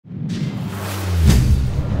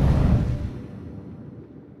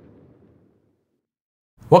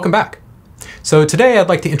Welcome back. So today I'd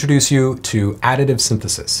like to introduce you to additive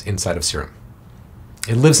synthesis inside of Serum.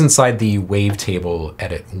 It lives inside the wavetable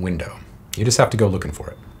edit window. You just have to go looking for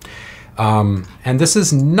it. And this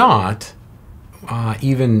is not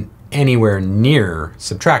even anywhere near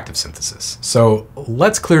subtractive synthesis. So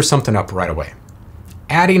let's clear something up right away.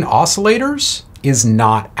 Adding oscillators is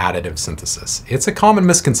not additive synthesis. It's a common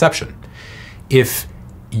misconception. If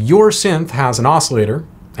your synth has an oscillator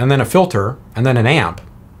and then a filter and then an amp,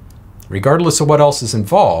 regardless of what else is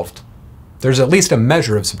involved, there's at least a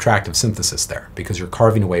measure of subtractive synthesis there because you're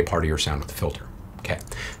carving away part of your sound with the filter. Okay,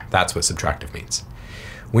 that's what subtractive means.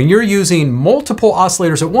 When you're using multiple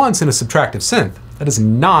oscillators at once in a subtractive synth, that is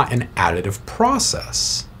not an additive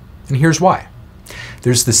process. And here's why.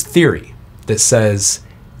 There's this theory that says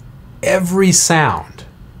every sound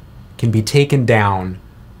can be taken down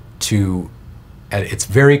to, at its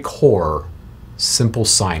very core, simple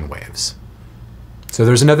sine waves. So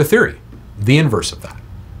there's another theory, the inverse of that.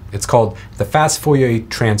 It's called the fast Fourier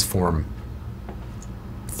transform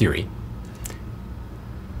theory.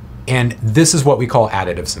 And this is what we call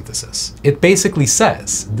additive synthesis. It basically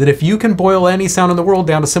says that if you can boil any sound in the world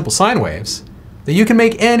down to simple sine waves, that you can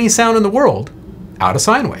make any sound in the world out of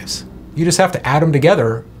sine waves. You just have to add them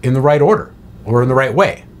together in the right order or in the right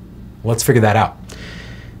way. Let's figure that out.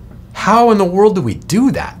 How in the world do we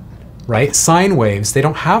do that, right? Sine waves, they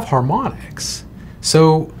don't have harmonics.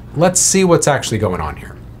 So let's see what's actually going on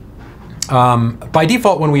here. By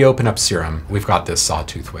default, when we open up Serum, we've got this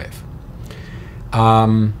sawtooth wave.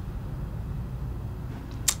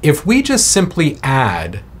 If we just simply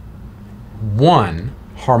add one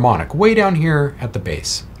harmonic way down here at the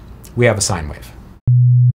base, we have a sine wave.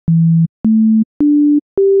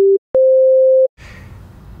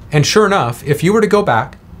 And sure enough, if you were to go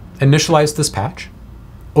back, initialize this patch,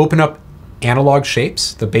 open up analog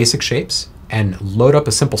shapes, the basic shapes, and load up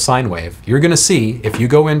a simple sine wave, you're gonna see, if you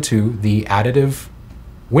go into the additive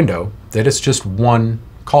window, that it's just one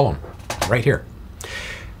column right here.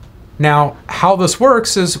 Now, how this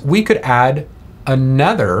works is we could add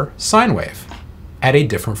another sine wave at a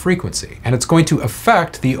different frequency, and it's going to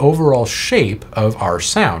affect the overall shape of our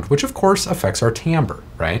sound, which of course affects our timbre,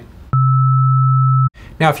 right?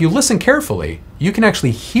 Now, if you listen carefully, you can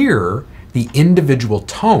actually hear the individual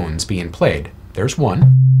tones being played. There's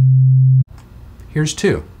one. Here's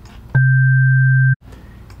two.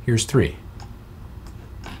 Here's three.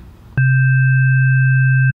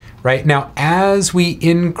 Right? Now, as we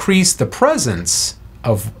increase the presence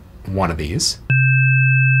of one of these,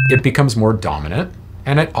 it becomes more dominant,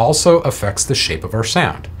 and it also affects the shape of our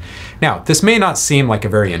sound. Now, this may not seem like a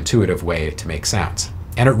very intuitive way to make sounds,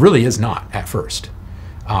 and it really is not at first.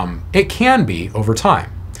 It can be over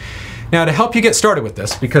time. Now, to help you get started with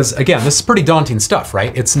this, because again, this is pretty daunting stuff,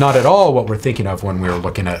 right? It's not at all what we're thinking of when we're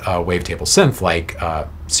looking at a wavetable synth like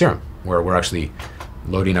Serum, where we're actually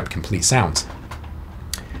loading up complete sounds.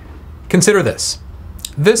 Consider this.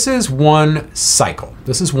 This is one cycle.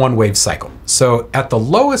 This is one wave cycle. So at the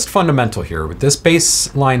lowest fundamental here, with this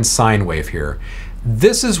baseline sine wave here,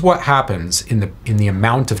 this is what happens in the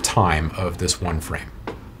amount of time of this one frame.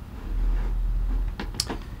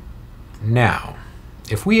 Now,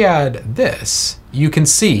 if we add this, you can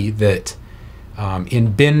see that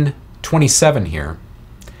in bin 27 here,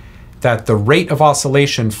 that the rate of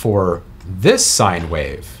oscillation for this sine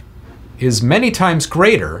wave is many times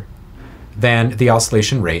greater than the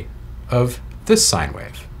oscillation rate of this sine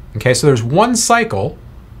wave. Okay, so there's one cycle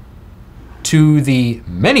to the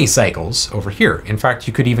many cycles over here. In fact,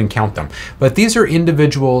 you could even count them. But these are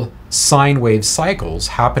individual sine wave cycles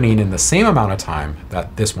happening in the same amount of time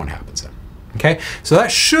that this one happens in. Okay, so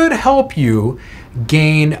that should help you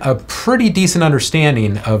gain a pretty decent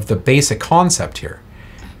understanding of the basic concept here.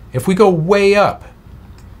 If we go way up,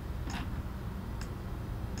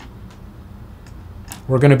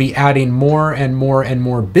 we're going to be adding more and more and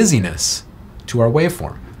more busyness to our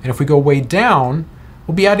waveform. And if we go way down,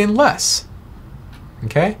 we'll be adding less.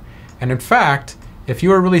 Okay? And in fact, if you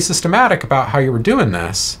were really systematic about how you were doing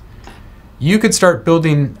this, you could start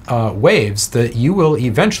building waves that you will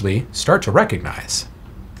eventually start to recognize.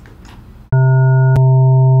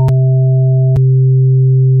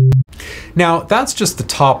 Now, that's just the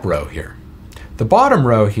top row here. The bottom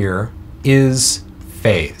row here is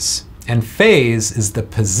phase. And phase is the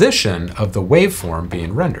position of the waveform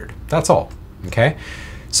being rendered. That's all, okay?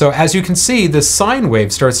 So as you can see, the sine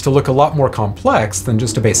wave starts to look a lot more complex than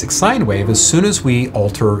just a basic sine wave as soon as we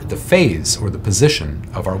alter the phase or the position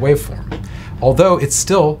of our waveform. Although it's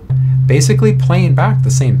still basically playing back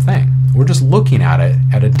the same thing. We're just looking at it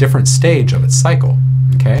at a different stage of its cycle,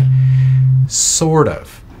 okay? Sort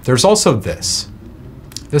of. There's also this.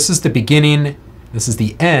 This is the beginning, this is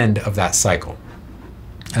the end of that cycle.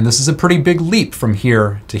 And this is a pretty big leap from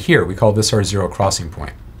here to here. We call this our zero crossing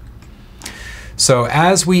point. So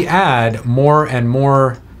as we add more and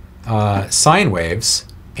more sine waves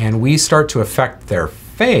and we start to affect their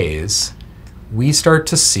phase, we start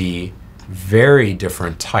to see very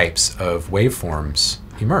different types of waveforms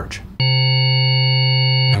emerge.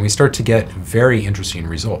 And we start to get very interesting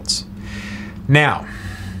results. Now,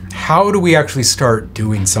 how do we actually start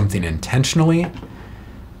doing something intentionally?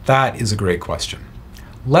 That is a great question.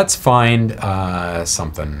 Let's find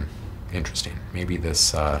something interesting. Maybe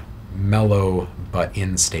this mellow but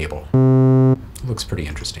unstable. Looks pretty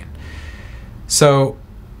interesting. So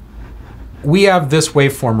we have this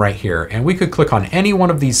waveform right here, and we could click on any one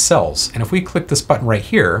of these cells. And if we click this button right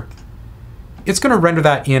here, it's going to render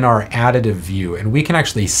that in our additive view, and we can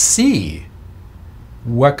actually see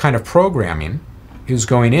what kind of programming is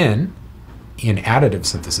going in additive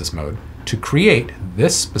synthesis mode to create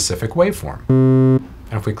this specific waveform.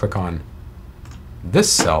 And if we click on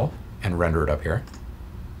this cell and render it up here,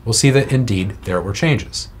 we'll see that indeed there were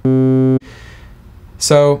changes.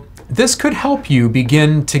 So this could help you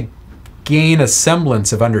begin to gain a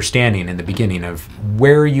semblance of understanding in the beginning of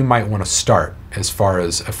where you might want to start as far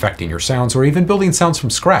as affecting your sounds or even building sounds from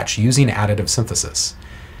scratch using additive synthesis.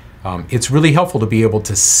 It's really helpful to be able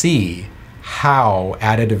to see how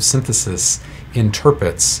additive synthesis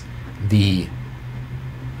interprets the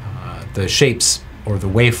shapes or the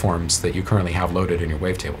waveforms that you currently have loaded in your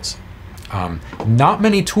wavetables. Not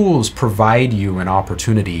many tools provide you an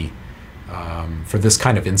opportunity for this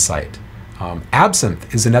kind of insight.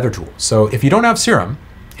 Absinthe is another tool. So if you don't have Serum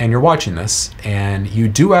and you're watching this and you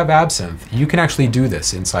do have Absinthe, you can actually do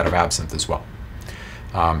this inside of Absinthe as well.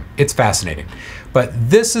 It's fascinating. But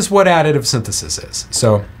this is what additive synthesis is.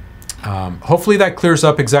 So hopefully that clears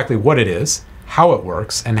up exactly what it is, how it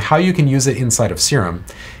works, and how you can use it inside of Serum,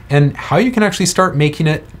 and how you can actually start making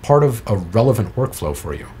it part of a relevant workflow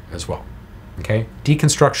for you as well. Okay?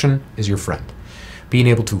 Deconstruction is your friend. Being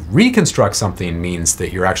able to reconstruct something means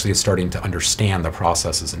that you're actually starting to understand the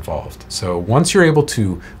processes involved. So once you're able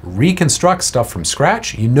to reconstruct stuff from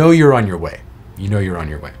scratch, you know you're on your way. You know you're on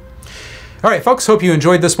your way. All right, folks, hope you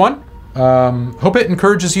enjoyed this one. Hope it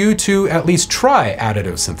encourages you to at least try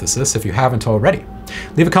additive synthesis if you haven't already.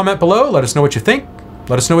 Leave a comment below, let us know what you think.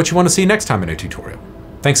 Let us know what you want to see next time in a tutorial.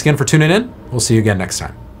 Thanks again for tuning in. We'll see you again next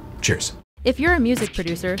time. Cheers. If you're a music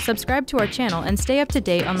producer, subscribe to our channel and stay up to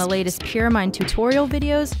date on the latest Pyramind tutorial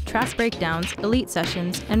videos, track breakdowns, elite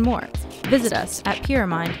sessions, and more. Visit us at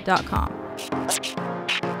pyramind.com.